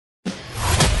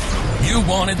You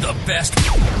wanted the best.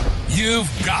 You've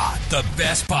got the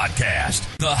best podcast.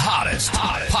 The hottest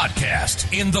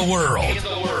podcast in the world.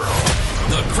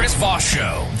 The Chris Voss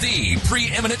Show. The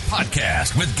preeminent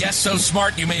podcast with guests so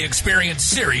smart you may experience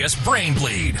serious brain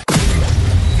bleed.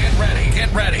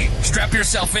 Get ready. Strap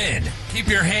yourself in. Keep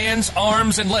your hands,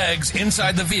 arms, and legs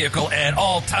inside the vehicle at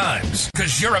all times,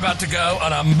 because you're about to go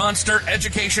on a monster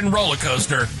education roller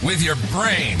coaster with your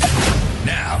brain.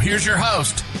 Now, here's your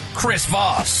host, Chris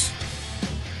Voss.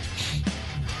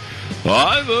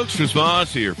 Hi, folks. Chris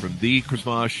Voss here from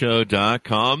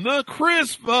thechrisvossshow.com,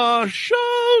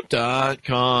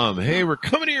 thechrisvossshow.com. Hey, we're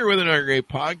coming here with another great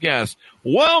podcast.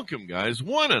 Welcome, guys,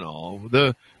 one and all,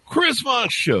 the Chris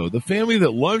Voss Show, the family that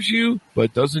loves you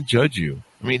but doesn't judge you.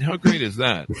 I mean, how great is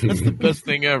that? That's the best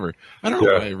thing ever. I don't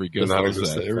know why every guest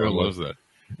loves that. Everyone loves that.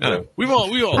 We all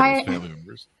love family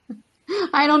members.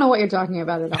 I don't know what you're talking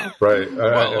about at all. Right.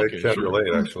 I can't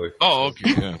relate, actually. Oh, okay.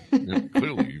 Yeah.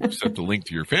 Clearly, you've sent a link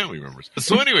to your family members.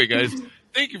 So anyway, guys,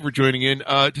 thank you for joining in.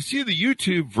 To see the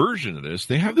YouTube version of this,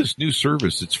 they have this new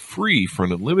service. It's free for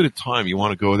an unlimited time. You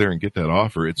want to go there and get that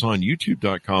offer. It's on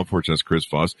youtube.com/Chris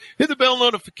Voss. Hit the bell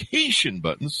notification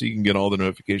button so you can get all the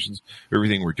notifications,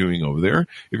 everything we're doing over there.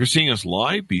 If you're seeing us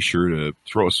live, be sure to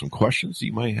throw us some questions that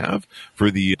you might have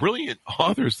for the brilliant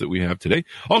authors that we have today.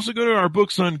 Also, go to our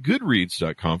books on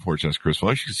goodreads.com/Chris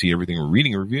Voss. You can see everything we're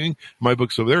reading and reviewing. My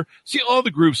books over there. See all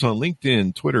the groups on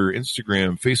LinkedIn, Twitter,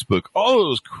 Instagram, Facebook, all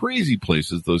those crazy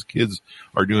places those kids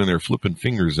are doing their flipping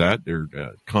fingers at. They're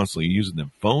constantly using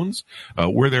them phones.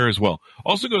 We're there as well.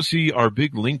 Also go see our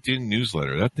big LinkedIn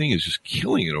newsletter. That thing is just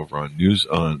killing it over on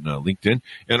LinkedIn.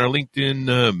 And our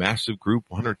LinkedIn massive group,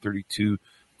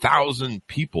 132,000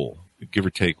 people, give or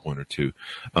take 1 or 2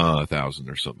 thousand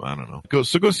or something. I don't know. Go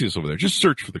see us over there. Just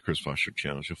search for the Chris Voss Show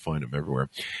channels. You'll find them everywhere.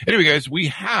 Anyway, guys, we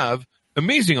have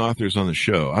amazing authors on the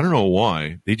show. I don't know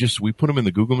why. We put them in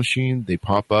the Google machine. They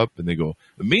pop up and they go,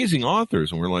 amazing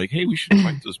authors. And we're like, hey, we should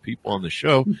invite those people on the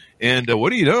show. And what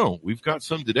do you know? We've got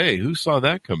some today. Who saw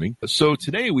that coming? So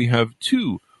today we have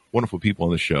 2 wonderful people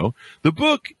on the show. The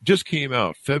book just came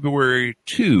out February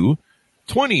 2,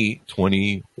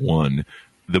 2021.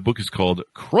 The book is called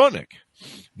Chronic: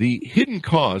 The Hidden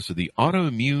Cause of the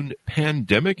Autoimmune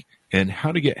Pandemic and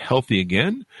How to Get Healthy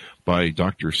Again, by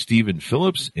Dr. Stephen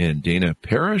Phillips and Dana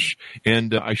Parish.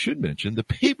 And I should mention the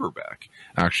paperback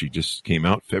actually just came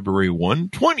out February 1,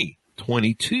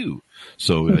 2022.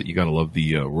 So you got to love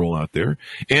the rollout there.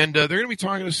 And they're going to be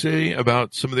talking to say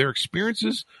about some of their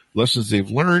experiences, lessons they've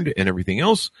learned, and everything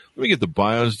else. Let me get the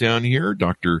bios down here.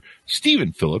 Dr.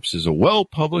 Stephen Phillips is a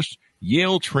well-published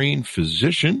Yale-trained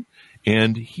physician,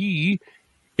 and he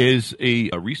is a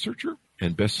researcher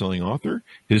and best-selling author.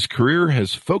 His career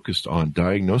has focused on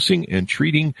diagnosing and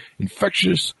treating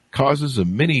infectious causes of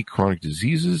many chronic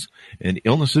diseases and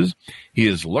illnesses. He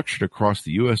has lectured across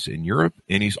the U.S. and Europe,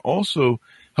 and he's also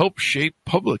helped shape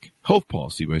public health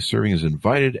policy by serving as an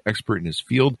invited expert in his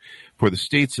field for the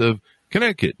states of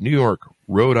Connecticut, New York,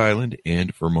 Rhode Island,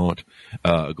 and Vermont.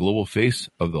 A global face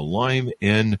of the Lyme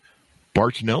and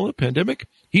Bartonella pandemic.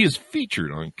 He is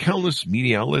featured on countless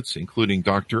media outlets, including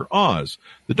Dr. Oz,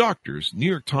 The Doctors, New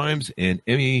York Times, and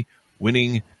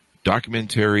Emmy-winning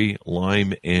documentary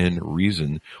Lyme and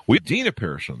Reason. We have Dana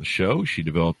Parish on the show. She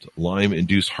developed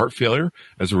Lyme-induced heart failure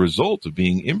as a result of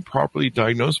being improperly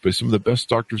diagnosed by some of the best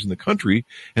doctors in the country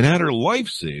and had her life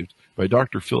saved by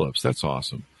Dr. Phillips. That's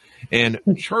awesome. And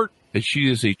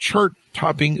she is a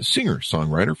chart-topping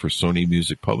singer-songwriter for Sony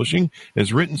Music Publishing,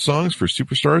 has written songs for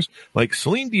superstars like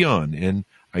Celine Dion and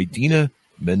Idina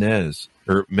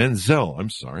Menzel. I'm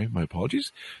sorry, my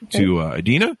apologies to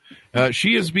Idina.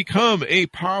 She has become a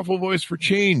powerful voice for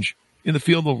change in the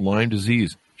field of Lyme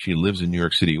disease. She lives in New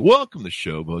York City. Welcome to the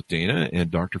show, both Dana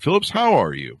and Dr. Phillips. How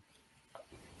are you?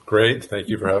 Great. Thank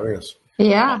you for having us.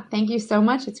 Yeah, thank you so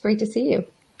much. It's great to see you.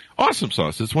 Awesome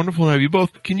sauce. It's wonderful to have you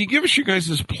both. Can you give us your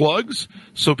guys' plugs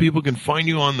so people can find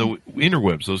you on the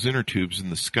interwebs, those inner tubes in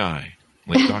the sky,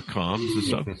 like .coms and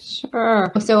stuff?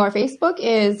 Sure. So our Facebook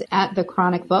is at The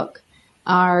Chronic Book.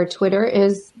 Our Twitter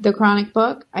is The Chronic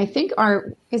Book. I think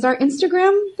is our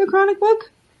Instagram The Chronic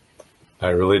Book? I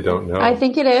really don't know. I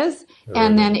think it is.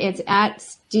 And then it's at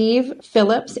Steve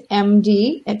Phillips,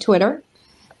 MD at Twitter.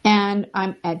 And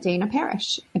I'm at Dana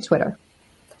Parish at Twitter.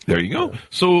 There you go.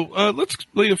 So let's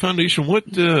lay a foundation.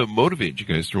 What motivated you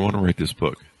guys to want to write this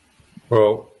book?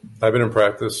 Well, I've been in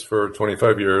practice for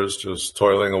 25 years, just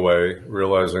toiling away,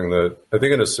 realizing that I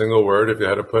think in a single word, if you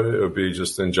had to put it, it would be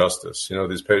just injustice. You know,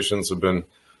 these patients have been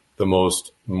the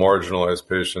most marginalized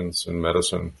patients in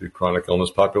medicine, the chronic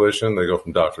illness population. They go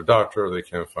from doctor to doctor. They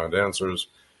can't find answers.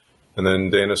 And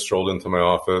then Dana strolled into my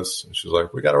office and she's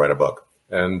like, we got to write a book.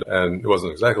 And it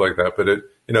wasn't exactly like that, but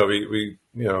we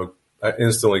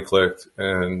instantly clicked,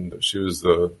 and she was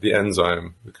the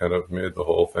enzyme that kind of made the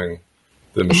whole thing,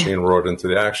 the machine roared into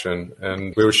the action.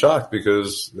 And we were shocked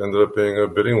because it ended up being a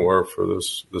bidding war for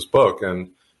this book. And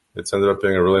it's ended up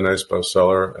being a really nice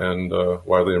bestseller and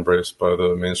widely embraced by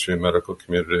the mainstream medical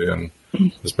community. And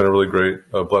it's been a really great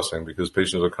blessing because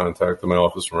patients have contacted my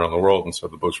office from around the world and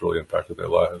said the book's really impacted their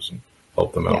lives and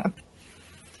helped them out. Yeah.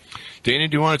 Dana,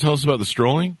 do you want to tell us about the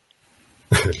strolling?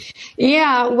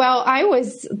 Yeah, well, I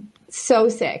was so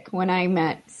sick when I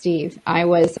met Steve. I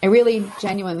really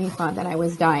genuinely thought that I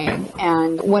was dying.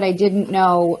 And what I didn't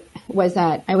know was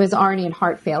that I was already in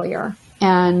heart failure.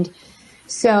 And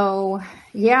so,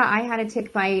 yeah, I had a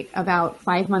tick bite about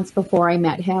 5 months before I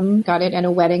met him, got it at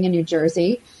a wedding in New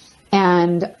Jersey.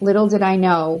 And little did I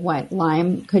know what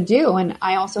Lyme could do. And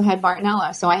I also had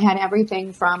Bartonella. So I had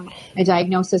everything from a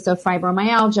diagnosis of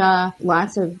fibromyalgia,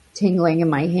 lots of tingling in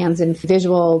my hands and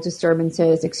visual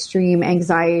disturbances, extreme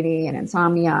anxiety and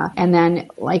insomnia. And then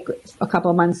like a couple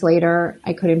of months later,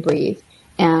 I couldn't breathe.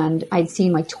 And I'd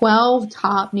seen like 12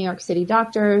 top New York City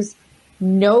doctors.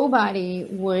 Nobody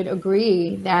would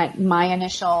agree that my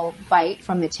initial bite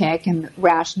from the tick and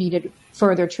rash needed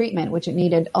further treatment, which it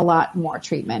needed a lot more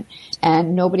treatment.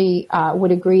 And nobody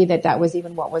would agree that that was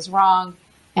even what was wrong.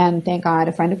 And thank God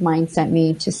a friend of mine sent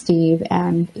me to Steve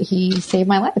and he saved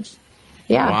my life.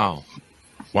 Yeah.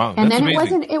 Wow. And then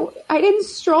amazing. I didn't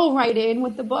stroll right in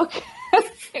with the book.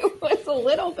 It was a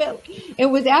little bit, it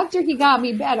was after he got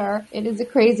me better. It is a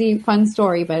crazy, fun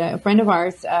story, but a friend of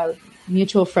ours,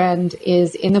 mutual friend,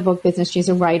 is in the book business. She's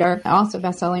a writer, also a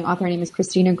best-selling author. Her name is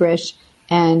Christina Grish.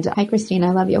 And hi, Christine,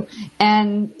 I love you.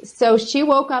 And so she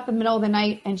woke up in the middle of the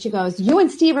night and she goes, you and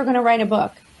Steve are going to write a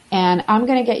book and I'm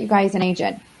going to get you guys an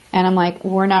agent. And I'm like,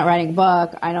 we're not writing a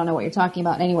book. I don't know what you're talking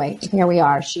about. Anyway, here we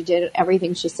are. She did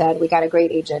everything she said. We got a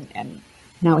great agent and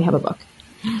now we have a book.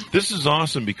 This is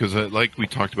awesome because, like we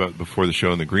talked about before the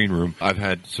show in the green room, I've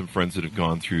had some friends that have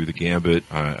gone through the gambit.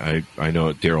 I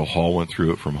know Daryl Hall went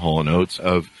through it from Hall & Oates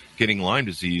of getting Lyme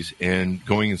disease and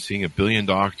going and seeing 1 billion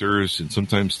doctors and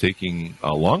sometimes taking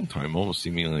a long time, almost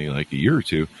seemingly like a year or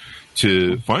two,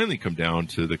 to finally come down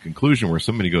to the conclusion where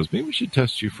somebody goes, maybe we should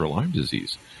test you for Lyme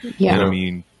disease. Yeah. And I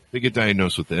mean, they get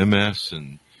diagnosed with the MS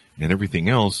and everything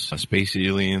else, space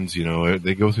aliens,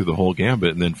 they go through the whole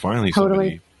gambit and then finally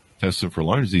somebody test them for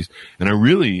Lyme disease. And I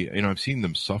really, I've seen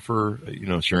them suffer,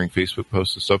 sharing Facebook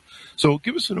posts and stuff. So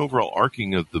give us an overall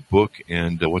arcing of the book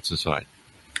and what's inside.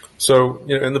 So,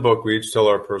 in the book, we each tell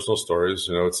our personal stories.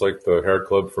 It's like the Hair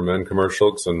Club for Men commercial,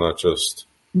 because I'm not just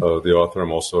the author,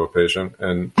 I'm also a patient.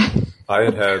 And I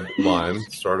had Lyme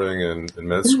starting in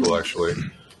med school, actually.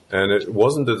 And it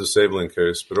wasn't a disabling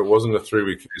case, but it wasn't a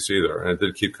 3-week case either. And it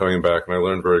did keep coming back. And I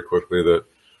learned very quickly that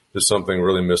there's something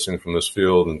really missing from this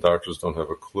field, and doctors don't have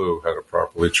a clue how to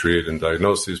properly treat and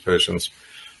diagnose these patients.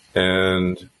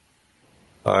 And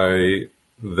I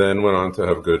then went on to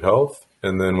have good health.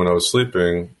 And then when I was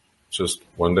sleeping, just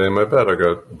one day in my bed, I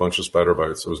got a bunch of spider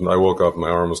bites. I woke up, and my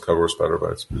arm was covered with spider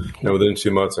bites. And within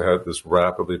 2 months, I had this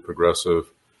rapidly progressive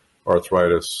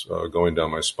arthritis going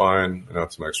down my spine and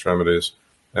out to my extremities.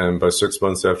 And by 6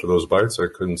 months after those bites, I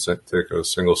couldn't take a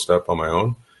single step on my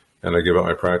own. And I gave up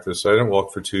my practice. I didn't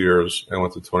walk for 2 years. I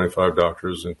went to 25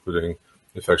 doctors, including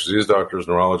infectious disease doctors,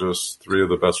 neurologists, 3 of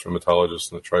the best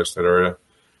rheumatologists in the tri-state area.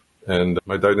 And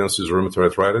my diagnosis is rheumatoid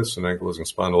arthritis and ankylosing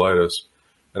spondylitis.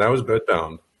 And I was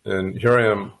bedbound. And here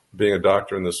I am being a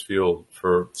doctor in this field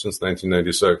since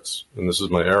 1996, and this is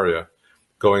my area,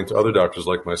 going to other doctors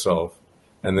like myself,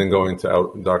 and then going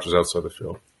to doctors outside the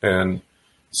field. And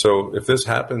so if this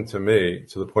happened to me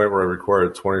to the point where I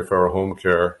required 24-hour home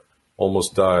care,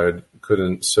 almost died,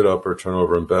 couldn't sit up or turn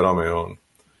over in bed on my own,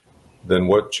 then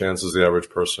what chance does the average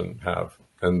person have?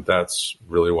 And that's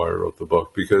really why I wrote the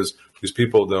book, because these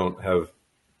people don't have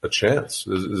a chance.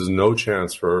 There's no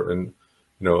chance for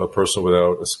a person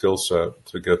without a skill set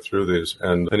to get through these.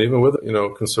 And even with,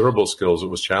 considerable skills, it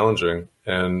was challenging.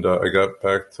 And I got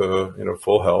back to,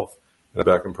 full health and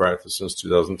back in practice since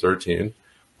 2013.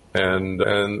 And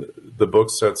the book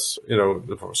sets,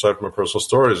 aside from my personal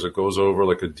stories, it goes over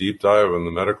like a deep dive in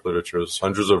the medical literature. There's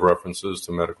hundreds of references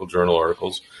to medical journal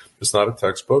articles. It's not a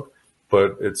textbook,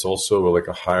 but it's also like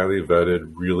a highly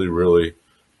vetted, really, really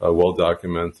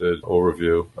well-documented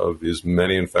overview of these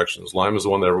many infections. Lyme is the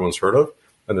one that everyone's heard of,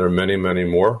 and there are many, many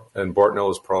more. And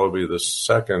Bartonella is probably the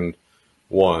second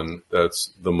one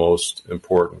that's the most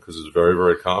important because it's very,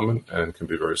 very common and can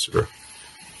be very severe.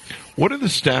 What are the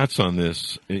stats on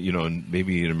this,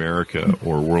 maybe in America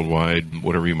or worldwide,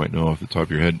 whatever you might know off the top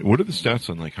of your head? What are the stats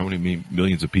on like how many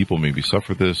millions of people maybe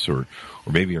suffer this or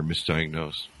maybe are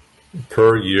misdiagnosed?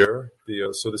 per year.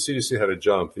 So the CDC had a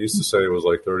jump. They used to say it was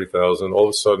like 30,000. All of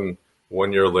a sudden,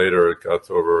 1 year later, it got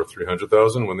to over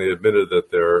 300,000 when they admitted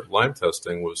that their Lyme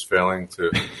testing was failing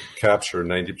to capture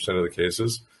 90% of the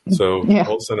cases. So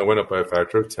all of a sudden, it went up by a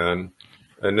factor of 10.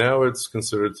 And now it's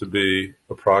considered to be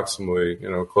approximately,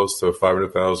 close to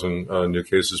 500,000 new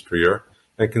cases per year.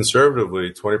 And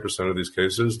conservatively, 20% of these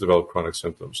cases develop chronic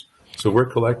symptoms. So we're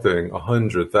collecting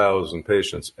 100,000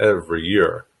 patients every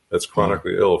year that's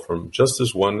chronically ill from just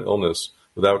this one illness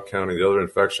without counting the other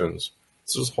infections.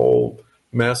 It's this whole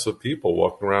mass of people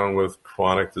walking around with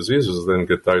chronic diseases, then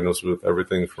get diagnosed with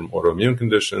everything from autoimmune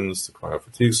conditions to chronic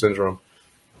fatigue syndrome.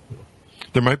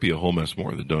 There might be a whole mess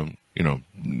more that don't,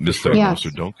 misdiagnosed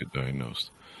or don't get diagnosed.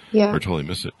 Or totally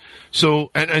miss it.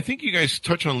 So, and I think you guys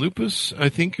touch on lupus, I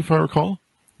think, if I recall.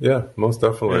 Yeah, most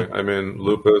definitely. Yeah. I mean,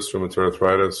 lupus, rheumatoid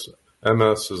arthritis,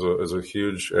 MS is a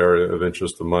huge area of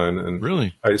interest of mine. And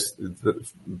really,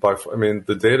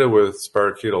 the data with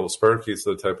spirochetes,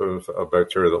 the type of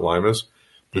bacteria that Lyme is,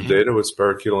 the data with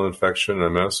spirochetal infection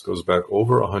and MS goes back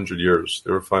over 100 years.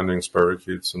 They were finding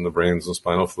spirochetes in the brains and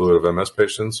spinal fluid of MS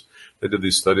patients. They did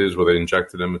these studies where they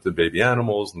injected them into baby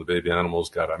animals, and the baby animals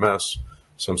got MS.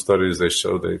 Some studies they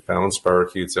showed they found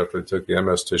spirochetes after they took the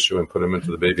MS tissue and put them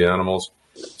into the baby animals.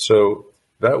 So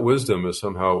that wisdom has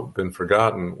somehow been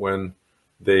forgotten when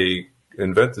they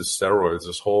invented steroids,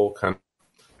 this whole kind of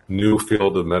new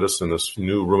field of medicine, this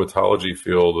new rheumatology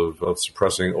field of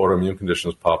suppressing autoimmune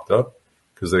conditions popped up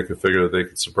because they could figure that they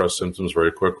could suppress symptoms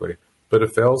very quickly. But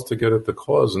it fails to get at the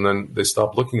cause, and then they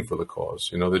stop looking for the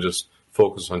cause. They just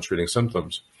focus on treating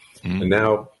symptoms. And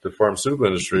now the pharmaceutical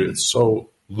industry, it's so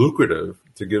lucrative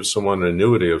to give someone an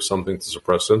annuity of something to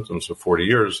suppress symptoms for 40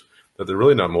 years that they're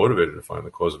really not motivated to find the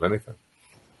cause of anything.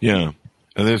 Yeah.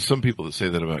 And there's some people that say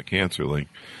that about cancer, like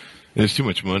there's too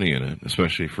much money in it,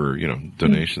 especially for,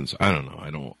 donations. I don't know.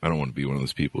 I don't want to be one of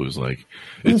those people who's like,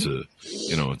 it's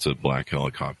a black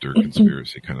helicopter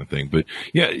conspiracy kind of thing. But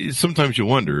yeah, sometimes you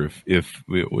wonder if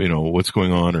what's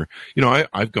going on, or,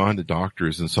 I've gone to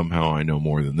doctors and somehow I know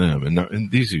more than them.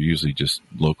 And these are usually just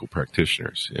local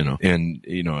practitioners, and,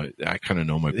 I kind of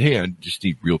know hey, I just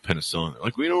need real penicillin. They're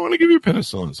like, we don't want to give you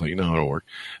penicillin. It's like, no, it'll work.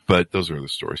 But those are the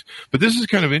stories. But this is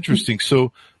kind of interesting.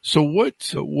 So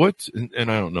what, and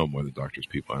I don't know more than doctors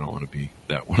people. I don't want to be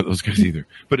that one of those guys either,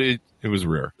 but it was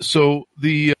rare. So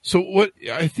what,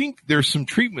 I think there's some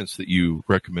treatments that you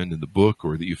recommend in the book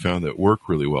or that you found that work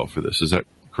really well for this. Is that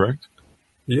correct?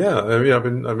 Yeah. I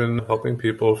mean, I've been helping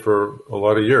people for a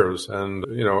lot of years, and,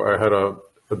 I had a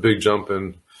big jump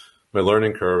in my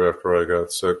learning curve after I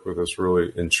got sick with this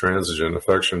really intransigent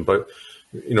infection. But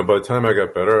by the time I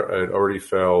got better, I had already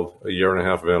failed a year and a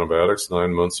half of antibiotics,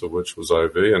 9 months of which was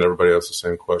IV. And everybody asked the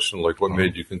same question, like, what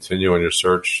made you continue on your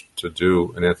search to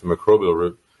do an antimicrobial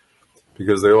route?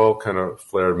 Because they all kind of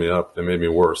flared me up. They made me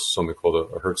worse, something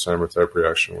called a Herxheimer type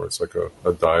reaction, where it's like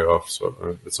a die-off.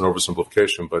 So it's an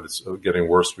oversimplification, but it's getting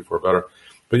worse before better.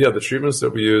 But yeah, the treatments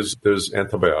that we use, there's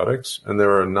antibiotics, and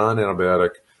there are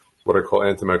non-antibiotic, what I call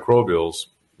antimicrobials,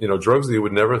 drugs that you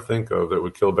would never think of that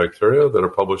would kill bacteria that are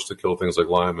published to kill things like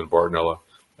Lyme and Bartonella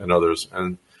and others.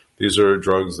 And these are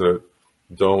drugs that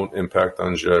don't impact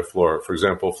on GI flora. For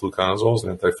example, fluconazole is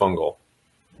an antifungal.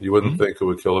 You wouldn't think it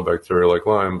would kill a bacteria like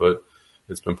Lyme, but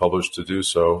it's been published to do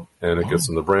so, and it gets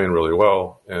in the brain really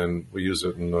well. And we use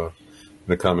it in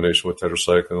a combination with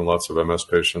tetracycline in lots of MS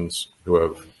patients who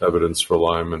have evidence for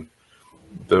Lyme. And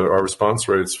our response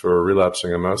rates for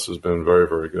relapsing MS has been very,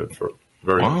 very good for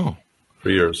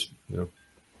years. Yeah.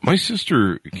 My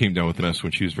sister came down with MS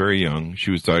when she was very young. She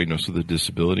was diagnosed with a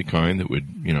disability kind that would,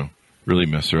 really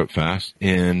mess her up fast.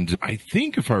 And I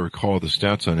think, if I recall the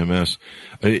stats on MS,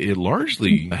 it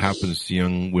largely happens to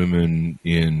young women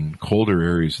in colder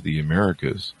areas of the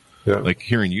Americas. Yeah. Like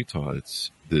here in Utah, it's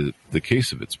the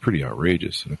case of it's pretty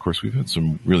outrageous. And of course, we've had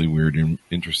some really weird and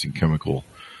interesting chemical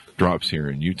drops here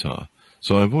in Utah.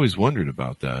 So I've always wondered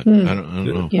about that. I don't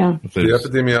know. Yeah. The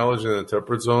epidemiology in the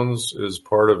temperate zones is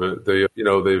part of it. They've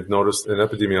noticed an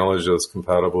epidemiology that's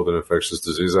compatible with an infectious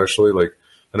disease. Actually, like,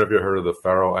 I don't know if you heard of the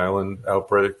Faroe Island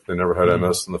outbreak. They never had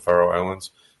MS in the Faroe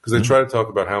Islands because they try to talk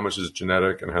about how much is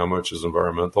genetic and how much is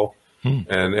environmental.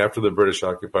 And after the British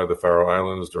occupied the Faroe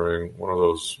Islands during one of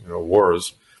those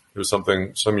wars, it was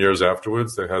some years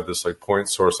afterwards, they had this like point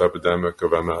source epidemic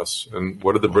of MS. And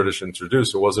what did the British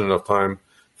introduce? It wasn't enough time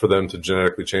for them to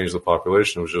genetically change the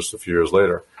population. It was just a few years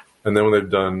later. And then when they've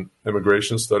done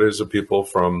immigration studies of people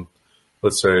from,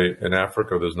 let's say in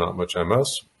Africa, there's not much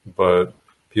MS, but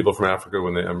people from Africa,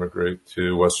 when they emigrate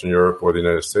to Western Europe or the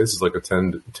United States, it's like a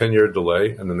 10-year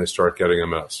delay, and then they start getting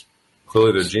MS.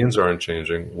 Clearly, the genes aren't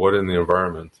changing. What in the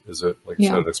environment? Is it, like you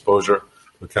said, exposure?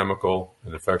 a chemical,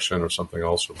 an infection, or something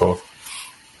else, or both.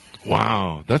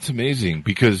 Wow, that's amazing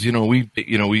because you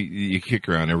kick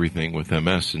around everything with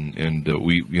MS and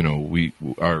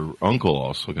our uncle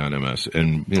also got MS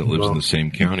and lives in the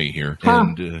same county here.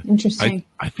 And interesting.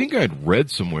 I think I'd read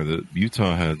somewhere that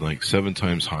Utah had like 7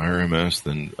 times higher MS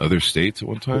than other states at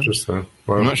one time. Interesting.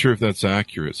 Wow. I'm not sure if that's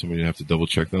accurate. Somebody would have to double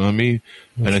check that on me.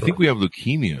 I think we have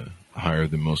leukemia higher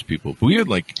than most people. But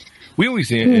we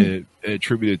always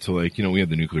attribute it to we had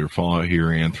the nuclear fallout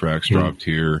here, anthrax dropped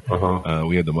here.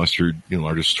 We had the mustard,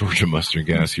 largest storage of mustard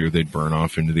gas here. They'd burn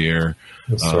off into the air.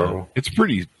 It's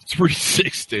pretty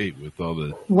sick state with all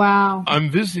the. Wow. I'm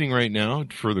visiting right now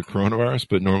for the coronavirus,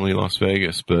 but normally Las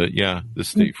Vegas. But yeah, this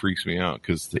state freaks me out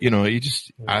because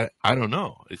I don't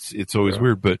know. It's always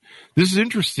weird, but this is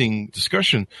interesting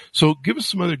discussion. So give us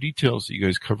some other details that you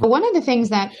guys cover. One of the things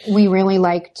that we really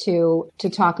like to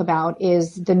talk about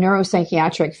is the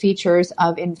neuropsychiatric features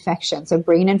of infections, of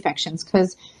brain infections,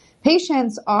 because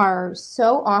patients are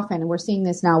so often, we're seeing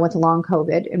this now with long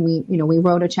COVID, and we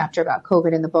wrote a chapter about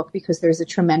COVID in the book because there's a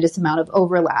tremendous amount of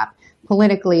overlap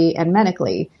politically and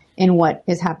medically in what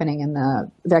is happening in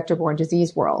the vector-borne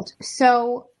disease world.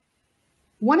 So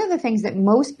one of the things that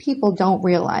most people don't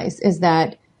realize is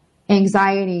that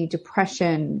anxiety,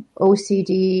 depression,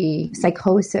 OCD,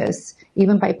 psychosis,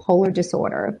 even bipolar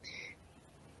disorder,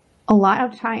 a lot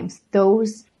of times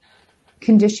those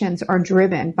conditions are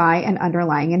driven by an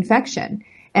underlying infection.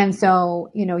 And so,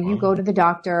 you go to the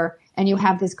doctor and you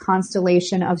have this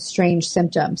constellation of strange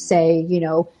symptoms. Say,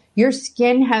 your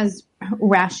skin has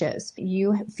rashes,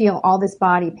 you feel all this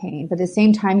body pain, but at the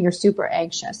same time you're super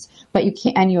anxious, but you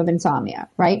can't, and you have insomnia,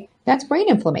 right? That's brain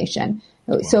inflammation.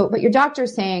 Wow. So, but your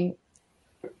doctor's saying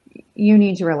you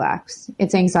need to relax.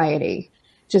 It's anxiety.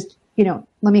 Just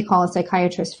let me call a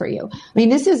psychiatrist for you. I mean,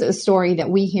 this is a story that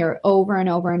we hear over and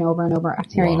over and over and over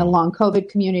in the long COVID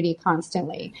community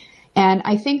constantly. And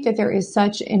I think that there is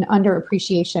such an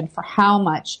underappreciation for how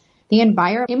much the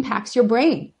environment impacts your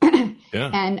brain.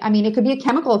 Yeah. And I mean, it could be a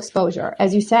chemical exposure.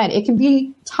 As you said, it can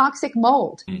be toxic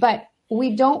mold, but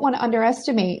we don't want to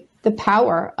underestimate the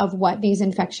power of what these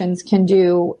infections can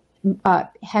do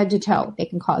head to toe. They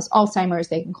can cause Alzheimer's,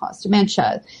 they can cause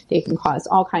dementia, they can cause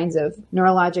all kinds of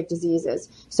neurologic diseases.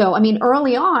 So, I mean,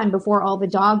 early on, before all the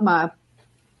dogma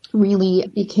really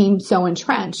became so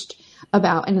entrenched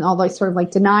about, and all those sort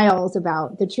of denials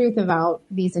about the truth about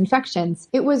these infections,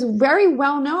 it was very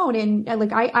well known. And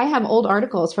I have old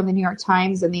articles from the New York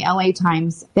Times and the LA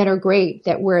Times that are great,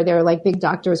 where they're big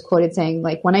doctors quoted saying,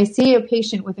 when I see a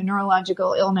patient with a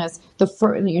neurological illness,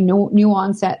 new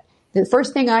onset, the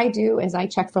first thing I do is I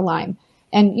check for Lyme.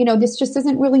 And, this just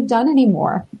isn't really done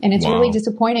anymore. And it's really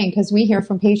disappointing because we hear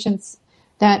from patients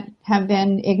that have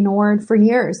been ignored for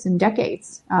years and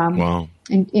decades,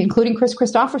 including Chris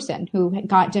Christopherson, who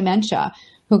got dementia,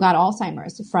 who got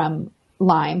Alzheimer's from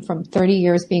Lyme, from 30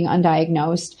 years being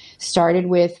undiagnosed, started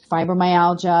with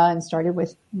fibromyalgia and started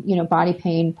with, body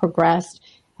pain, progressed,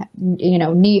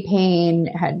 knee pain,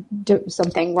 had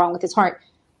something wrong with his heart.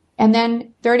 And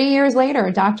then 30 years later,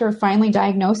 a doctor finally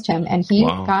diagnosed him and he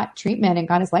got treatment and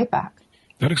got his life back.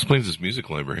 That explains his music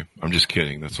library. I'm just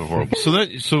kidding. That's so horrible.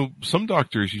 So some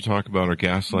doctors you talk about are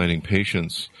gaslighting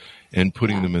patients and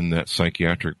putting them in that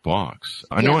psychiatric box.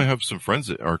 I know I have some friends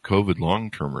that are COVID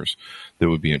long-termers that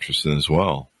would be interested as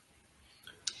well.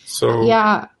 So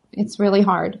yeah, it's really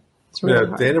hard.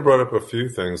 Hard. Dana brought up a few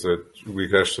things that we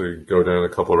could actually go down a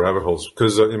couple of rabbit holes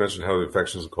because you mentioned how the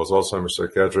infections cause Alzheimer's,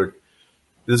 psychiatric.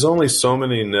 There's only so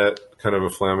many net kind of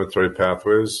inflammatory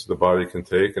pathways the body can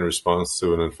take in response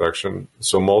to an infection.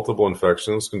 So multiple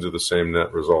infections can do the same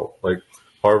net result.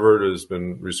 Harvard has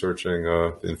been researching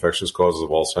the infectious causes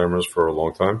of Alzheimer's for a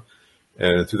long time.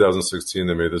 And in 2016,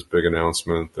 they made this big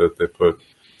announcement that they put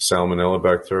Salmonella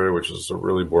bacteria, which is a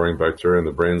really boring bacteria, in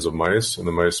the brains of mice. And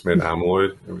the mice made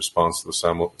amyloid in response to the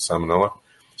Salmonella.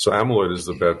 So amyloid is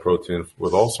the bad protein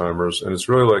with Alzheimer's. And it's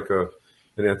really like an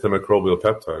antimicrobial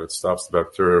peptide. It stops the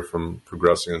bacteria from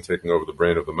progressing and taking over the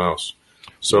brain of the mouse.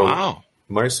 So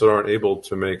mice that aren't able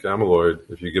to make amyloid,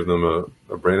 if you give them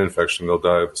a brain infection, they'll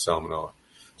die of the salmonella.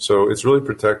 So it's really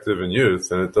protective in youth,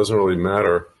 and it doesn't really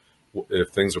matter if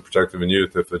things are protective in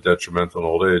youth if they're detrimental in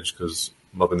old age, because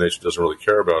Mother Nature doesn't really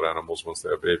care about animals once they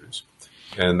have babies.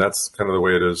 And that's kind of the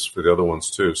way it is for the other ones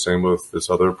too. Same with this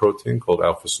other protein called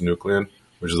alpha-synuclein,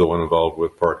 which is the one involved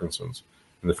with Parkinson's.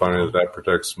 And they're finding that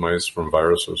protects mice from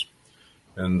viruses.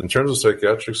 And in terms of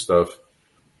psychiatric stuff,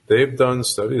 they've done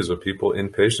studies of people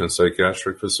inpatient in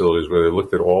psychiatric facilities where they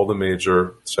looked at all the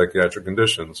major psychiatric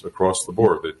conditions across the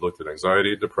board. They looked at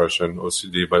anxiety, depression,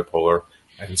 OCD, bipolar,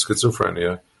 and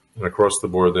schizophrenia. And across the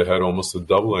board, they had almost a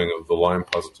doubling of the Lyme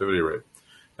positivity rate.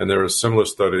 And there are similar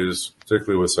studies,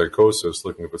 particularly with psychosis,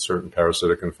 looking at certain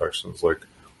parasitic infections like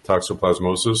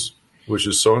toxoplasmosis, which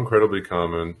is so incredibly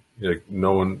common.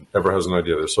 No one ever has an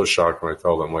idea. They're so shocked when I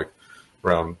tell them, like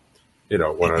around, 1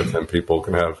 out of 10 people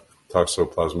can have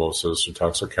toxoplasmosis or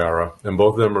toxocara. And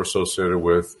both of them are associated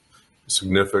with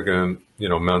significant,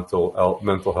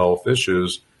 mental health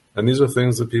issues. And these are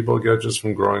things that people get just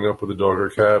from growing up with a dog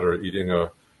or cat or eating a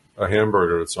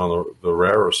hamburger that's on the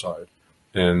rarer side.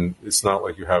 And it's not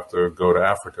like you have to go to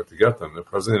Africa to get them. The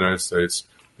President of the United States,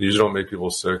 they usually don't make people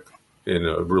sick in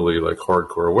a really like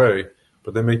hardcore way,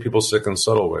 but they make people sick in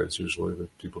subtle ways usually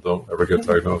that people don't ever get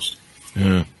diagnosed.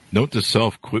 Yeah. Note to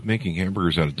self, quit making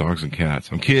hamburgers out of dogs and cats.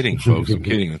 I'm kidding, folks. I'm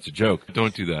kidding. That's a joke.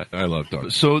 Don't do that. I love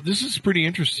dogs. So this is pretty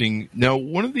interesting. Now,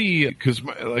 because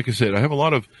like I said,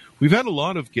 we've had a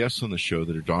lot of guests on the show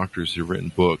that are doctors who've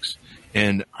written books,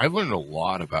 and I've learned a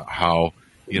lot about how,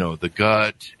 the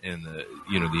gut and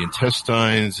the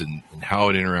intestines and how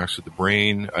it interacts with the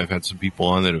brain. I've had some people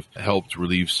on that have helped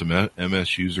relieve some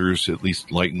MS users, at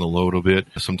least lighten the load a bit.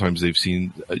 Sometimes they've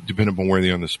seen, depending upon where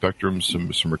they're on the spectrum,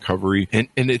 some recovery. And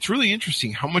it's really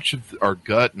interesting how much of our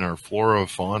gut and our flora,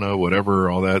 fauna, whatever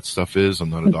all that stuff is. I'm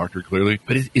not a doctor, clearly.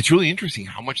 But it's really interesting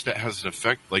how much that has an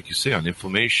effect, like you say, on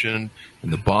inflammation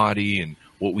in the body and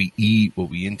what we eat, what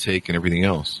we intake, and everything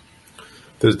else.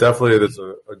 There's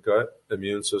a gut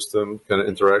immune system kind of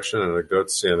interaction and a gut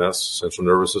CNS, central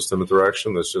nervous system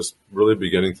interaction that's just really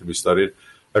beginning to be studied.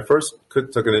 I first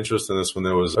took an interest in this when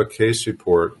there was a case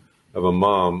report of a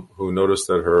mom who noticed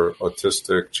that her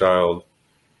autistic child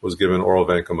was given oral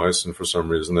vancomycin for some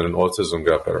reason, and autism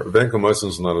got better. Vancomycin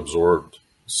is not absorbed.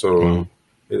 So,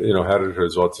 how did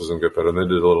his autism get better? And they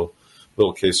did a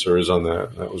little case series on that,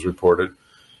 and that was reported.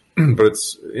 But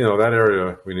it's, that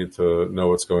area, we need to know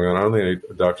what's going on. I don't think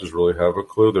doctors really have a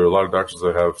clue. There are a lot of doctors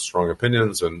that have strong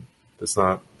opinions, and the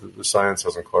science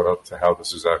hasn't caught up to how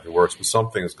this exactly works, but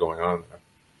something is going on there.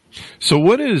 So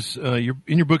what is, in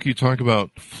your book, you talk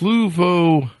about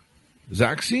fluvoxamine?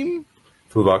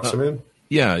 Fluvoxamine?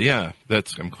 Yeah.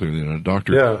 I'm clearly not a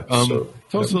doctor. Yeah.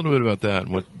 Tell us a little bit about that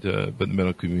and what the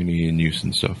medical community in use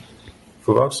and stuff.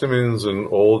 Fluvoxamine is an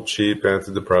old, cheap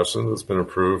antidepressant that's been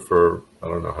approved for I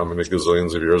don't know how many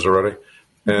gazillions of years already.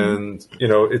 And,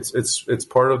 it's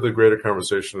part of the greater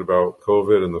conversation about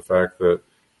COVID and the fact that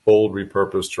old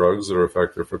repurposed drugs that are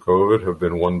effective for COVID have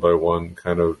been one by one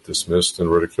kind of dismissed and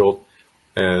ridiculed.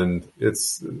 And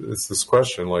it's this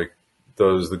question, like,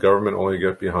 does the government only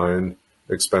get behind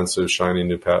expensive, shiny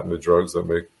new patented drugs that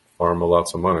make pharma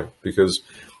lots of money? Because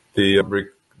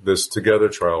this Together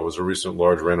trial was a recent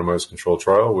large randomized control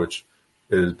trial, which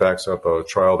backs up a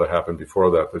trial that happened before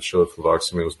that showed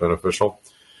fluvoxamine was beneficial.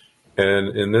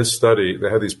 And in this study, they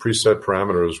had these preset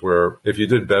parameters where if you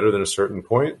did better than a certain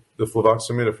point, the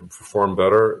fluvoxamine, if it performed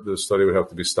better, the study would have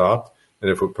to be stopped. And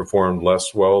if it performed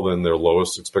less well than their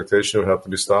lowest expectation, it would have to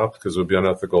be stopped because it would be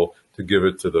unethical to give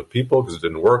it to the people because it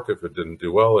didn't work if it didn't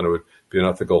do well. And it would be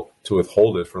unethical to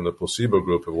withhold it from the placebo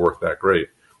group if it worked that great.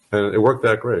 And it worked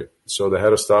that great. So they had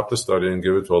to stop the study and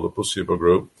give it to all the placebo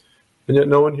group. And yet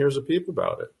no one hears a peep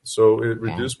about it. So it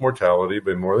reduced mortality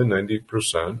by more than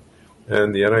 90%.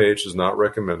 And the NIH is not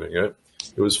recommending it.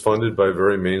 It was funded by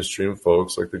very mainstream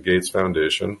folks like the Gates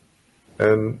Foundation.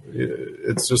 And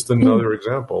it's just another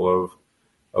example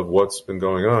of what's been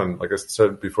going on. Like I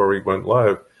said before we went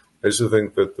live, I used to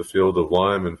think that the field of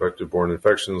Lyme and vector-borne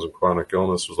infections and chronic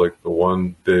illness was like the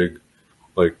one big,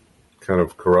 like, kind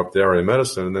of corrupt area of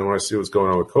medicine. And then when I see what's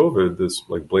going on with COVID, this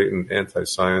like blatant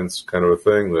anti-science kind of a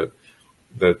thing that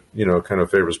kind of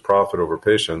favors profit over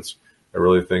patients, I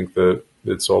really think that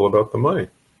it's all about the money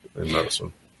in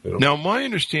medicine. Now, my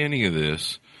understanding of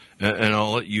this, and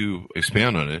I'll let you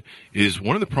expand on it, is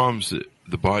one of the problems that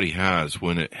the body has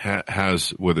when it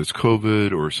has, whether it's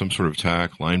COVID or some sort of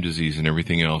attack, Lyme disease and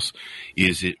everything else,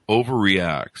 is it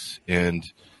overreacts and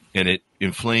it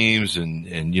inflames and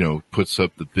puts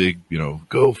up the big,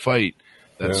 go fight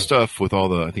that stuff with all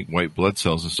the, I think, white blood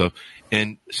cells and stuff.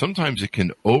 And sometimes it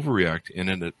can overreact and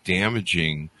end up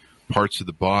damaging parts of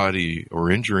the body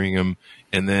or injuring them.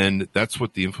 And then that's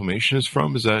what the inflammation is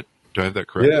from. Do I have that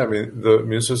correct? Yeah, I mean, the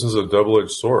immune system is a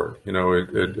double-edged sword.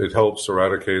 It helps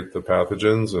eradicate the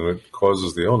pathogens and it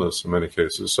causes the illness in many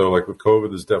cases. So like with COVID,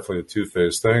 there's definitely a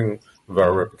two-phase thing,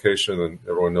 viral replication, and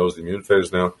everyone knows the immune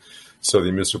phase now. So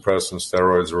the immunosuppressant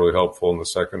steroids are really helpful in the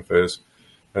second phase.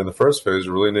 And the first phase,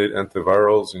 you really need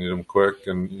antivirals, you need them quick,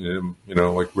 and you need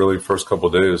them, like really first couple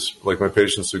of days. Like my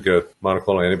patients who get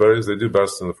monoclonal antibodies, they do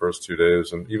best in the first 2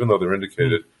 days. And even though they're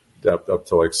indicated up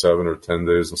to like 7 or 10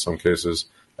 days in some cases,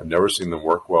 I've never seen them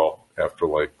work well after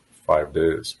like 5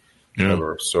 days.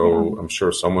 ever. So I'm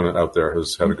sure someone out there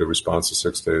has had a good response to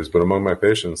 6 days. But among my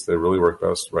patients, they really work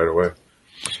best right away.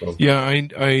 So. Yeah,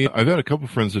 I've had a couple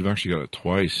of friends that have actually got it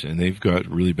twice, and they've got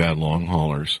really bad long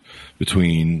haulers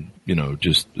between,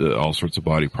 just all sorts of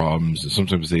body problems. And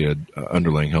sometimes they had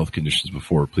underlying health conditions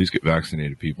before. Please get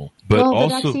vaccinated, people. But well,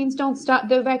 also,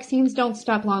 the vaccines don't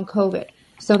stop long COVID.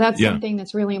 So that's something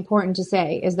that's really important to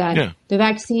say, is that the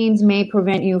vaccines may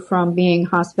prevent you from being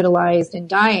hospitalized and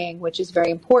dying, which is very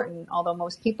important, although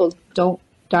most people don't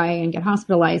die and get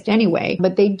hospitalized anyway.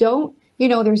 But they don't,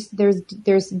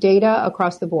 there's data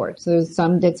across the board. So there's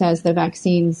some that says the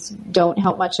vaccines don't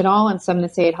help much at all, and some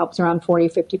that say it helps around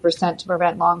 40-50% to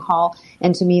prevent long haul.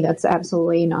 And to me, that's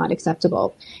absolutely not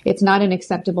acceptable. It's not an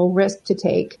acceptable risk to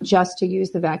take just to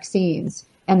use the vaccines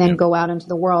and then go out into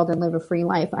the world and live a free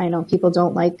life. I know people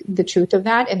don't like the truth of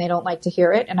that, and they don't like to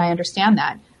hear it, and I understand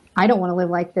that. I don't want to live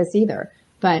like this either.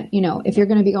 But, if you're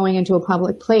going to be going into a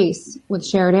public place with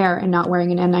shared air and not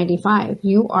wearing an N95,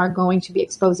 you are going to be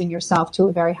exposing yourself to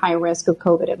a very high risk of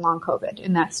COVID and long COVID.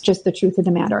 And that's just the truth of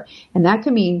the matter. And that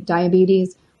could mean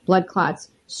diabetes, blood clots,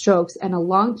 strokes, and a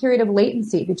long period of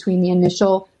latency between the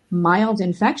initial mild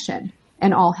infection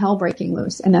and all hell breaking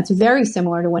loose. And that's very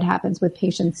similar to what happens with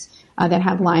patients that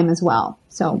have Lyme as well.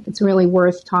 So it's really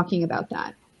worth talking about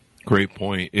that. Great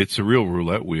point. It's a real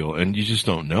roulette wheel, and you just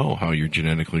don't know how you're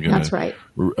genetically going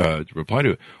to reply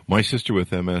to it. My sister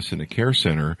with MS in a care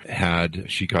center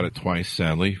she got it twice,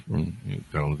 sadly, from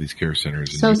all of these care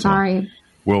centers. So sorry.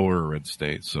 Well, we're a red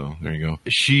state, so there you go.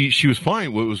 She was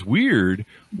fine. What was weird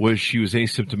was she was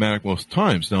asymptomatic most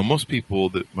times. Now, most people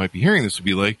that might be hearing this would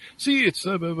be like, see, it's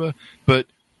blah, blah, blah. But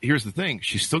here's the thing.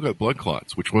 She's still got blood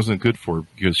clots, which wasn't good for her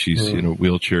because she's in a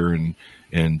wheelchair,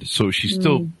 and so she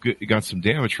still got some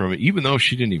damage from it, even though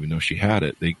she didn't even know she had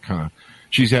it.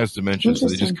 She has dementia, so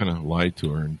they just kind of lied to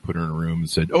her and put her in a room and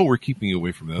said, "Oh, we're keeping you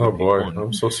away from that." Oh boy,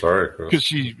 I'm so sorry, because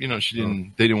she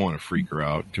didn't want to freak her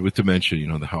out with dementia.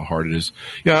 How hard it is.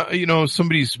 Yeah,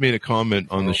 somebody's made a comment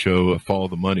on the show, "Follow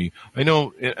the money." I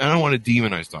know, and I don't want to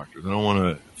demonize doctors. I don't want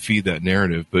to feed that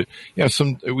narrative, but yeah,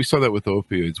 we saw that with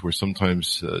opioids, where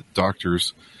sometimes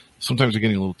doctors. Sometimes they're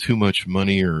getting a little too much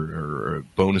money or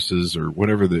bonuses or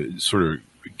whatever the sort of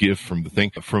gift from the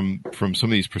thing from some of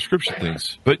these prescription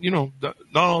things. But not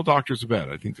all doctors are bad.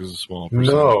 I think there's a small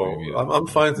percentage. No, I'm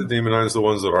fine to demonize the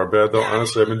ones that are bad. Though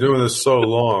honestly, I've been doing this so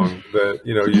long that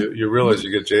you realize you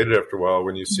get jaded after a while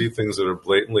when you see things that are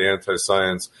blatantly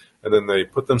anti-science, and then they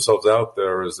put themselves out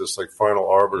there as this like final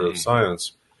arbiter of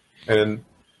science, and.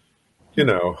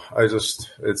 I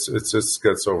just it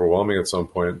gets overwhelming at some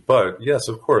point. But yes,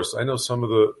 of course, I know some of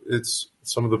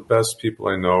the best people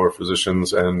I know are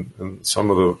physicians, and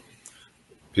some of the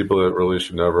people that really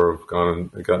should never have gotten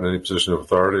any position of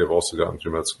authority have also gotten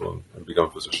through med school and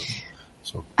become physicians.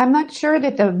 So I'm not sure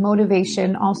that the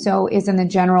motivation also is in the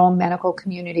general medical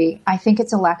community. I think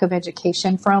it's a lack of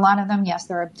education for a lot of them. Yes,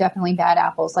 there are definitely bad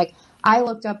apples. Like I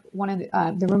looked up one of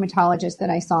the rheumatologists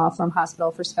that I saw from Hospital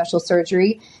for Special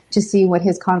Surgery to see what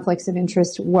his conflicts of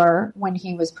interest were when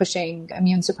he was pushing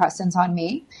immune suppressants on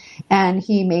me. And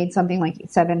he made something like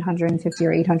 $750,000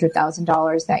 or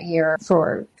 $800,000 that year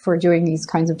for doing these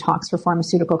kinds of talks for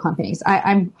pharmaceutical companies.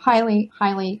 I'm highly,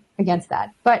 highly against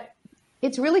that. But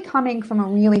it's really coming from a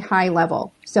really high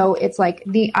level. So it's like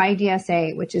the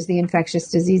IDSA, which is the Infectious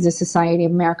Diseases Society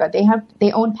of America.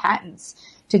 They own patents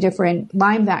to different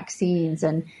Lyme vaccines.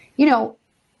 And,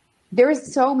 there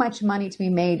is so much money to be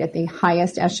made at the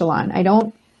highest echelon. I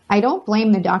don't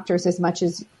blame the doctors as much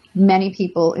as many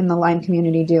people in the Lyme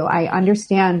community do. I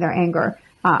understand their anger.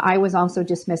 I was also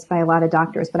dismissed by a lot of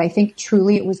doctors, but I think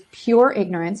truly it was pure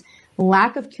ignorance,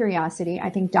 lack of curiosity.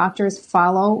 I think doctors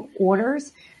follow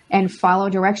orders and follow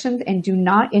directions and do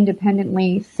not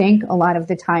independently think a lot of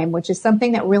the time, which is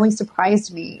something that really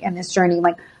surprised me in this journey.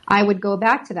 Like I would go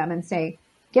back to them and say,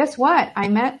 guess what? I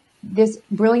met this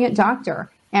brilliant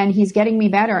doctor and he's getting me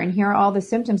better. And here are all the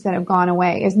symptoms that have gone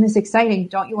away. Isn't this exciting?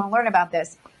 Don't you want to learn about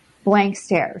this? Blank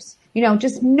stares,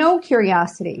 just no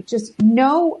curiosity, just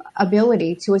no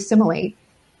ability to assimilate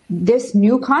this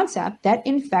new concept that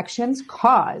infections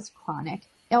cause chronic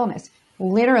illness.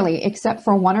 Literally, except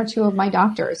for one or two of my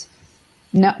doctors.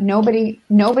 Nobody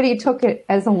took it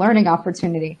as a learning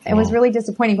opportunity. It was really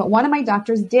disappointing. But one of my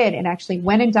doctors did and actually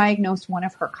went and diagnosed one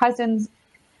of her cousins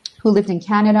who lived in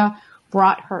Canada,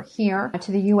 brought her here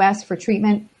to the U.S. for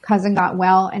treatment. Cousin got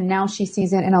well, and now she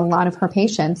sees it in a lot of her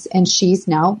patients, and she's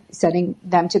now sending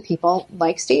them to people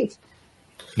like Steve.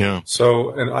 Yeah.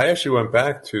 So, and I actually went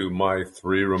back to my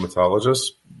 3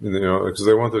 rheumatologists, because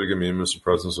they wanted to give me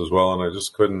immunosuppressants as well, and I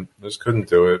just couldn't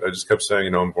do it. I just kept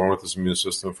saying, I'm born with this immune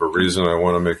system for a reason. I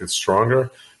want to make it stronger.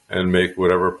 and make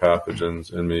whatever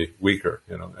pathogens in me weaker,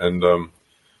 and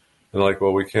like,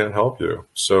 well, we can't help you.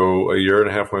 So a year and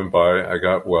a half went by. I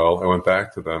got well. I went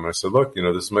back to them. I said, look,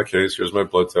 this is my case. Here's my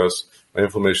blood test. My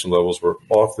inflammation levels were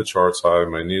off the charts high.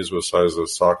 My knees were the size of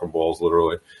soccer balls,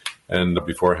 literally, and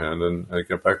beforehand. And I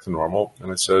got back to normal.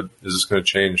 And I said, is this going to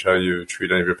change how you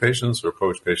treat any of your patients or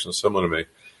approach patients similar to me?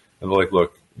 And they're like,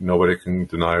 look, nobody can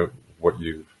deny what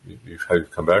you've had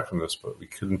to come back from this, but we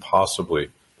couldn't possibly.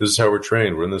 This is how we're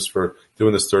trained. We're in this for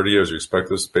doing this 30 years. You expect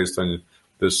this based on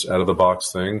this out of the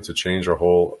box thing to change our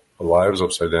whole lives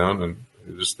upside down, and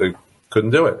they couldn't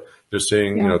do it. They're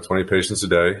seeing 20 patients a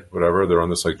day, whatever. They're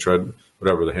on this like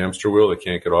the hamster wheel. They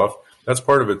can't get off. That's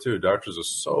part of it too. Doctors are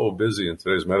so busy in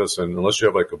today's medicine, unless you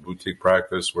have like a boutique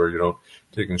practice where you don't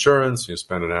take insurance, you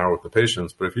spend an hour with the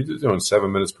patients. But if you're doing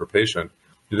 7 minutes per patient,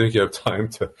 you think you have time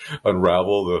to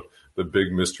unravel the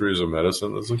big mysteries of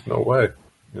medicine? There's like no way.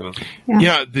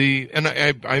 Yeah.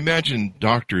 I imagine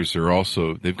doctors are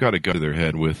also, they've got a gun to their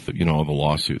head with, all the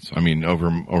lawsuits. I mean, over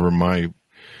my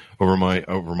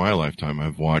lifetime,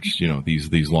 I've watched,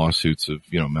 these lawsuits of,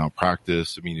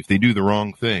 malpractice. I mean, if they do the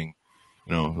wrong thing,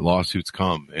 lawsuits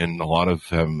come, and a lot of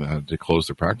them had to close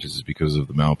their practices because of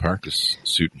the malpractice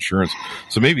suit insurance.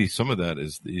 So maybe some of that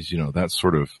is, that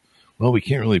sort of, well, we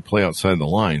can't really play outside the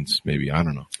lines. Maybe, I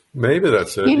don't know. Maybe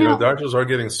that's it. Doctors are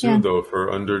getting sued though for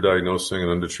underdiagnosing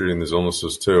and undertreating these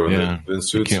illnesses too, and they've been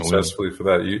sued successfully for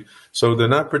that. So they're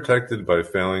not protected by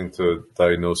failing to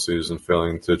diagnose these and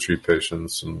failing to treat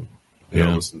patients and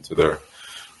listen to their.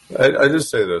 I just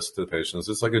say this to patients: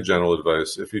 it's like a general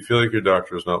advice. If you feel like your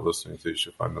doctor is not listening to you, you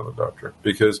should find another doctor,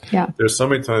 because there's so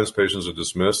many times patients are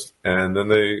dismissed and then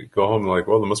they go home and like,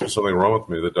 well, there must be something wrong with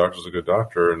me. The doctor's a good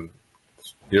doctor and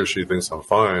he or she thinks I'm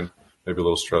fine, maybe a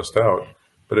little stressed out.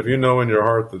 But if you know in your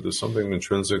heart that there's something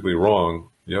intrinsically wrong,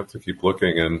 you have to keep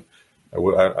looking. And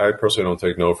I personally don't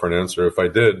take no for an answer. If I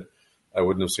did, I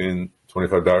wouldn't have seen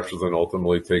 25 doctors and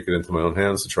ultimately take it into my own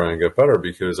hands to try and get better,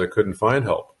 because I couldn't find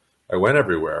help. I went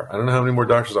everywhere. I don't know how many more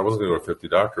doctors. I wasn't going to go to 50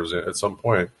 doctors. At some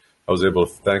point, I was able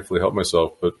to thankfully help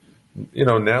myself. But,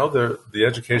 now the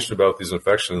education about these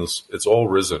infections, it's all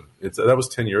risen. That was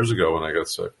 10 years ago when I got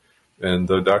sick. And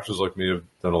the doctors like me have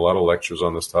done a lot of lectures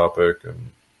on this topic,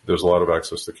 and there's a lot of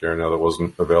access to care now that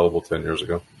wasn't available 10 years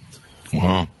ago.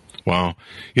 Wow.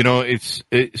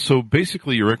 So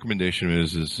basically your recommendation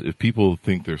is if people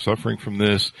think they're suffering from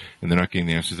this and they're not getting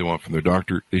the answers they want from their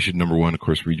doctor, they should, number one, of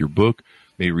course, read your book,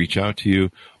 maybe reach out to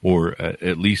you, or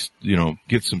at least,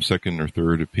 get some second or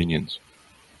third opinions.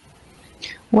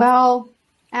 Well,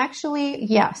 actually,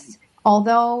 yes.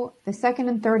 Although the second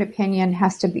and third opinion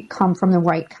has to come from the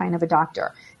right kind of a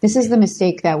doctor. This is the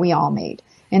mistake that we all made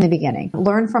in the beginning.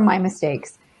 Learn from my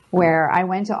mistakes, where I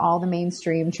went to all the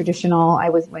mainstream traditional. I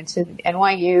went to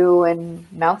NYU and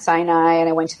Mount Sinai, and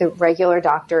I went to the regular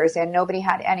doctors, and nobody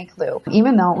had any clue,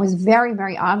 even though it was very,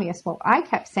 very obvious. Well, I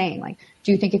kept saying, like,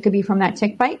 do you think it could be from that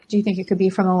tick bite? Do you think it could be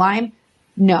from the Lyme?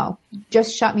 No,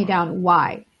 just shut me down.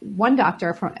 Why? One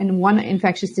doctor one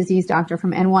infectious disease doctor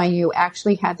from NYU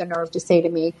actually had the nerve to say to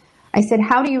me, I said,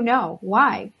 how do you know?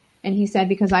 Why? And he said,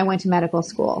 because I went to medical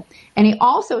school. And he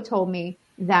also told me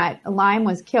that Lyme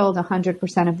was killed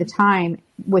 100% of the time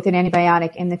with an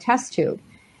antibiotic in the test tube.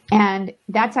 And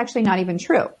that's actually not even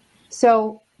true.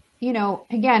 So,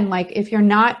 again, like, if you're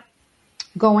not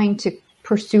going to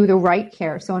pursue the right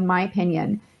care, so in my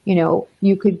opinion,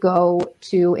 you could go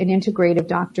to an integrative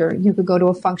doctor, you could go to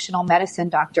a functional medicine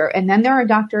doctor, and then there are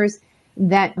doctors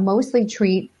that mostly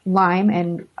treat Lyme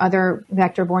and other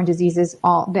vector-borne diseases,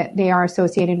 all that they are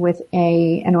associated with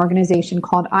an organization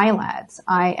called ILADS,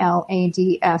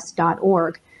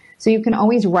 ILADS.org. So you can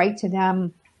always write to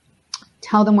them,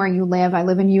 tell them where you live. I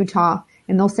live in Utah,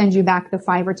 and they'll send you back the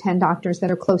 5 or 10 doctors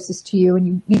that are closest to you,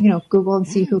 and you Google and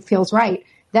see who feels right.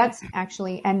 That's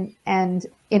actually, and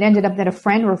it ended up that a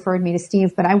friend referred me to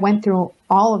Steve, but I went through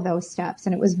all of those steps,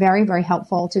 and it was very, very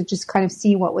helpful to just kind of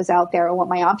see what was out there and what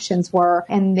my options were.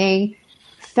 And they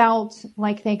felt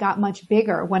like they got much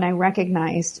bigger when I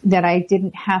recognized that I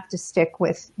didn't have to stick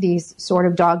with these sort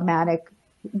of dogmatic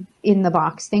in the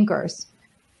box thinkers.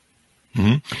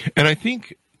 Mm-hmm. And I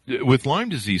think with Lyme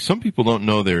disease, some people don't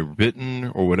know they're bitten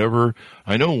or whatever.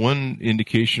 I know one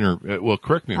indication, or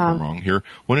correct me if I'm wrong here.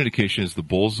 One indication is the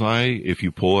bullseye. If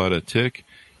you pull out a tick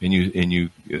and you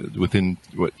within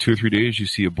 2 or 3 days you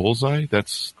see a bullseye,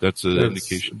 that's an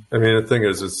indication. I mean, the thing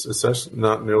is, it's actually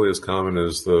not nearly as common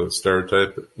as the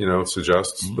stereotype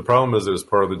suggests. Mm-hmm. The problem is that it's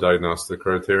part of the diagnostic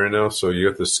criteria now, so you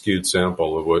get this skewed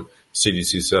sample of what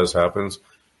CDC says happens.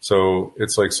 So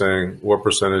it's like saying what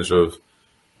percentage of,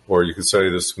 or you could say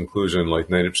this conclusion, like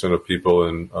 90% of people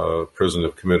in prison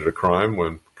have committed a crime,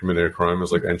 when committing a crime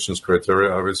is like entrance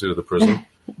criteria, obviously, to the prison.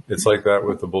 It's like that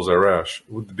with the bullseye rash.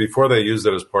 Before they used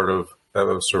it as part of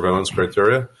surveillance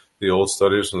criteria, the old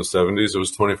studies from the 70s, it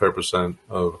was 25%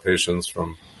 of patients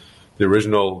from the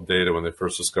original data when they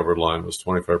first discovered Lyme was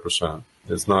 25%.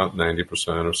 It's not 90%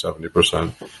 or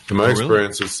 70%. In my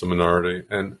experience, it's the minority.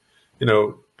 And,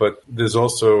 but there's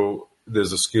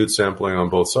a skewed sampling on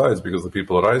both sides, because the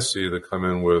people that I see that come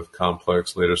in with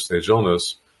complex later stage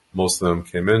illness, most of them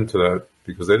came into that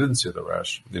because they didn't see the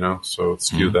rash, so it's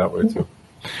skewed that way too.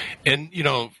 And,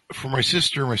 for my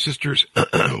sister's,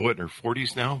 what, in her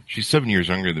 40s now? She's 7 years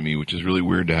younger than me, which is really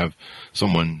weird to have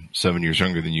someone 7 years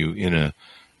younger than you in a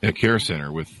care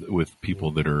center with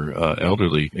people that are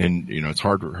elderly. And, it's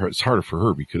harder for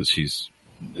her because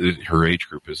her age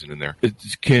group isn't in there. It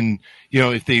can,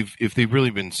 if they've really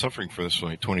been suffering for this for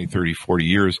like 20, 30, 40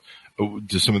 years,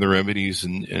 do some of the remedies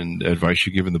and advice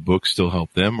you give in the book still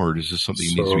help them, or is this something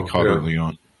that needs to be caught early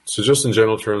on? So just in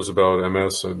general terms about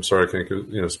MS, I'm sorry I can't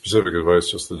give specific advice,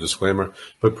 just the disclaimer.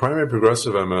 But primary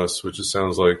progressive MS, which it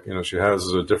sounds like she has,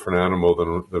 is a different animal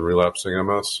than the relapsing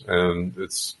MS, and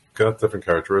it's got different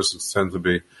characteristics. Tend to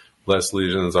be less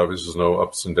lesions. Obviously, there's no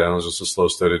ups and downs, just a slow,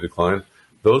 steady decline.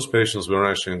 Those patients we don't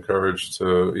actually encourage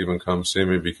to even come see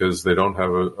me because they don't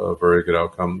have a very good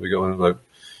outcome. They get like,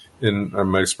 in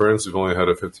my experience, we've only had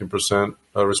a 15%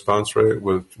 response rate,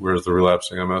 whereas the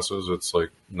relapsing MSs, it's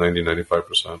like 90,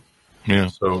 95%. Yeah.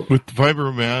 So with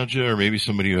fibromyalgia, or maybe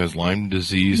somebody who has Lyme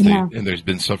disease, and there's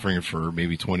been suffering for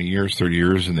maybe 20 years, 30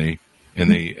 years, and they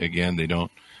didn't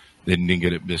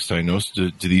get it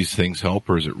misdiagnosed. Do these things help,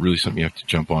 or is it really something you have to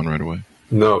jump on right away?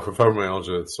 No, for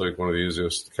fibromyalgia, it's like one of the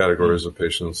easiest categories of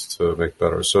patients to make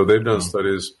better. So they've done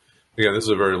studies. Again, this is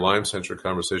a very Lyme-centric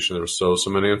conversation. There are so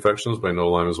many infections, but I know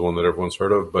Lyme is one that everyone's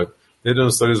heard of. But they've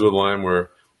done studies with Lyme where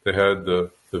they had the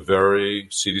very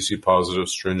CDC-positive,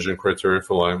 stringent criteria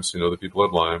for Lyme, so that people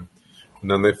had Lyme.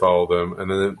 And then they followed them.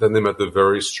 And then they met the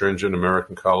very stringent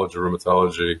American College of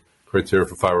Rheumatology criteria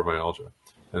for fibromyalgia.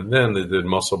 And then they did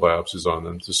muscle biopsies on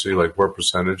them to see like what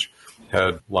percentage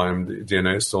had Lyme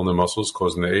DNA still in their muscles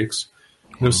causing the aches.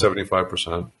 It was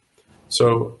 75%.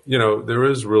 So, there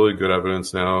is really good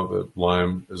evidence now that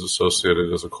Lyme is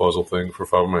associated as a causal thing for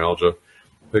fibromyalgia.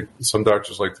 Some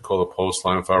doctors like to call it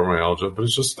post-Lyme fibromyalgia, but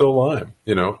it's just still Lyme,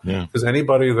 because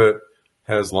anybody that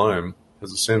has Lyme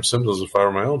has the same symptoms of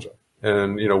fibromyalgia.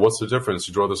 And, what's the difference?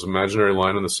 You draw this imaginary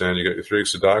line in the sand, you get your 3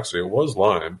 Xedoxy. It was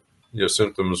Lyme,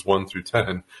 symptoms 1 through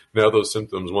 10. Now those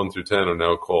symptoms 1 through 10 are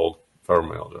now called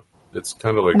fibromyalgia. It's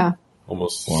kind of like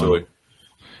almost silly.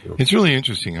 It's really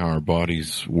interesting how our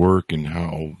bodies work and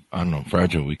how,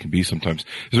 fragile we can be sometimes.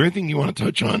 Is there anything you want to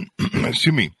touch on,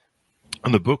 excuse me,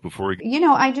 on the book before we...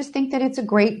 I just think that it's a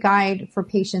great guide for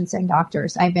patients and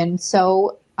doctors. I've been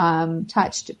so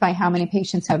touched by how many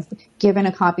patients have given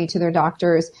a copy to their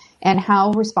doctors and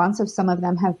how responsive some of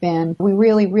them have been. We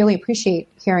really, really appreciate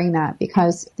hearing that,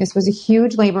 because this was a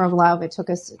huge labor of love. It took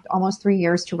us almost 3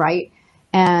 years to write.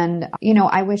 And,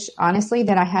 I wish honestly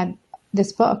that I had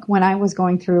this book when I was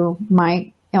going through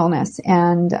my illness.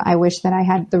 And I wish that I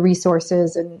had the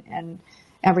resources and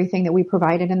everything that we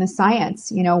provided in the science.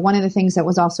 One of the things that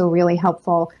was also really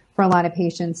helpful for a lot of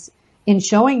patients in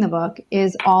showing the book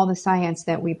is all the science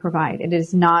that we provide. It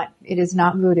is not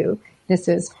voodoo. This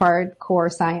is hardcore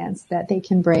science that they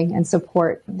can bring and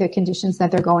support the conditions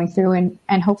that they're going through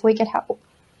and hopefully get help.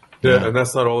 Yeah, and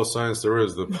that's not all the science there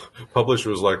is. The publisher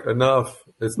was like, enough.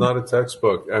 It's not a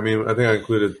textbook. I mean, I think I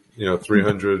included,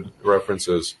 300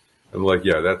 references. And like,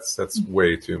 yeah, that's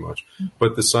way too much.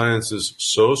 But the science is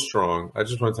so strong. I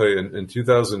just want to tell you, in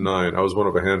 2009, I was one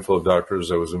of a handful of doctors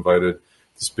that was invited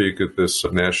to speak at this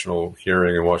national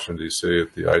hearing in Washington, D.C.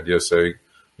 at the IDSA,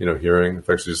 hearing,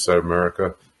 Infectious Disease Society of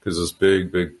America, because this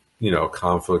big,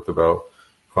 conflict about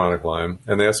chronic Lyme.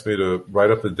 And they asked me to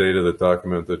write up the data that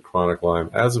documented chronic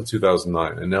Lyme as of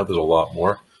 2009. And now there's a lot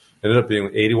more. It ended up being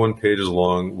 81 pages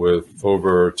long with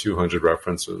over 200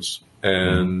 references.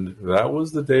 And that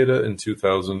was the data in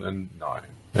 2009.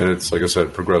 And it's, like I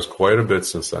said, progressed quite a bit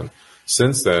since then.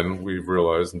 Since then, we've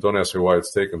realized, and don't ask me why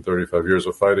it's taken 35 years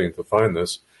of fighting to find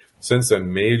this, since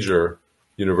then, major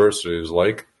universities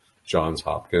like Johns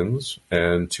Hopkins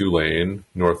and Tulane,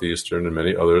 Northeastern, and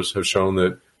many others have shown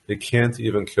that they can't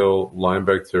even kill Lyme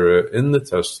bacteria in the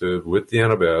test tube with the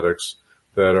antibiotics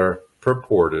that are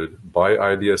purported by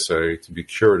IDSA to be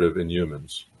curative in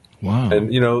humans. Wow.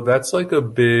 And, that's like a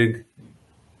big,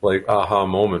 aha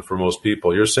moment for most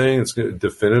people. You're saying it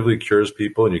definitively cures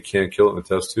people and you can't kill it in the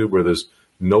test tube where there's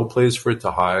no place for it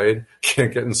to hide,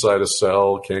 can't get inside a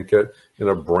cell, can't get in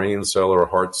a brain cell or a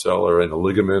heart cell or in a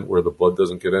ligament where the blood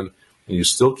doesn't get in, and you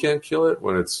still can't kill it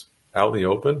when it's out in the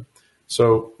open.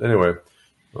 So anyway,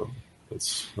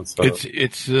 that's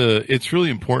it's really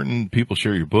important. People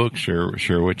share your book,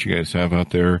 share what you guys have out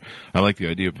there. I like the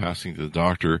idea of passing to the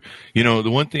doctor. You know, the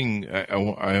one thing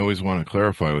I always want to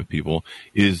clarify with people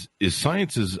is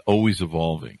science is always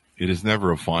evolving. It is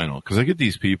never a final. Because I get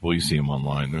these people, you see them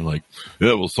online, they're like,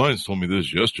 yeah, well, science told me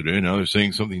this yesterday, now they're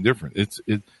saying something different.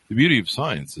 The beauty of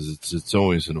science is it's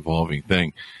always an evolving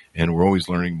thing, and we're always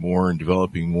learning more and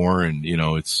developing more, and you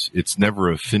know, it's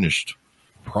never a finished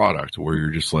product where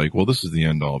you're just like, well, this is the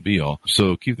end all be all.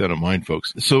 So keep that in mind,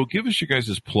 folks. So give us your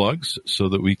guys' plugs so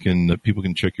that people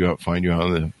can check you out, find you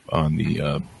out on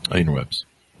the interwebs.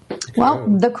 Well,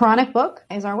 the Chronic book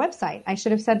is our website. I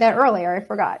should have said that earlier. I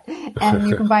forgot. And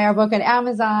you can buy our book at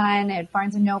Amazon, at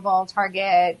Barnes & Noble,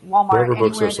 Target, Walmart. Wherever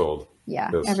books are sold.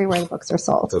 Yeah, yes. Everywhere the books are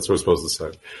sold. That's what we're supposed to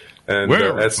say. And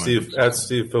at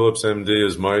Steve Phillips MD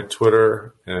is my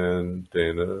Twitter, and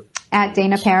Dana. At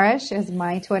Dana Parish is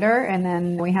my Twitter, and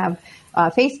then we have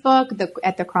Facebook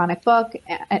at the Chronic Book,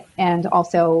 and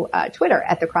also Twitter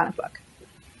at the Chronic Book.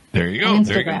 There you go. And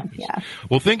Instagram, there you go. Yeah.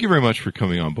 Well, thank you very much for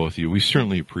coming on, both of you. We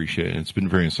certainly appreciate it. It's been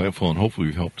very insightful, and hopefully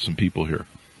we've helped some people here.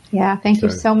 Yeah, thank you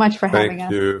so much for having us.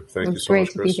 Thank you so much, Chris. It's great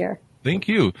to be here. Thank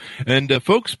you. And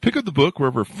folks, pick up the book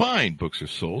wherever fine books are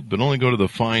sold, but only go to the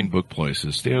fine book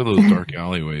places. Stay out of those dark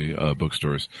alleyway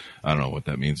bookstores. I don't know what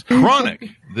that means. Chronic,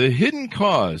 the hidden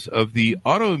cause of the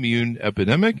autoimmune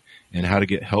epidemic and how to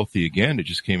get healthy again. It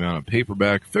just came out on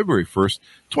paperback February 1st,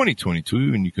 2022,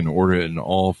 and you can order it in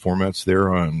all formats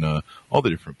there on all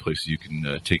the different places you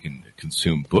can take and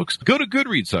consume books. Go to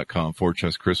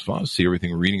goodreads.com/Chris Voss. See everything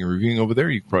we're reading and reviewing over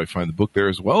there. You can probably find the book there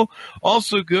as well.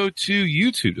 Also go to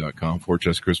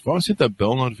youtube.com/Chris Voss. Hit that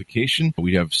bell notification.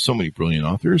 We have so many brilliant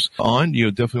authors on. You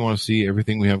definitely want to see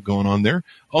everything we have going on there.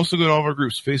 Also go to all of our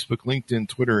groups, Facebook, LinkedIn,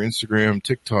 Twitter, Instagram,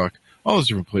 TikTok, all those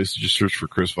different places. Just search for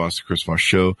Chris Voss, The Chris Voss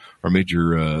Show, our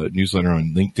major newsletter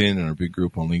on LinkedIn, and our big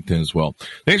group on LinkedIn as well.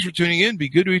 Thanks for tuning in. Be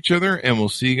good to each other, and we'll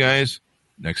see you guys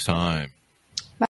next time.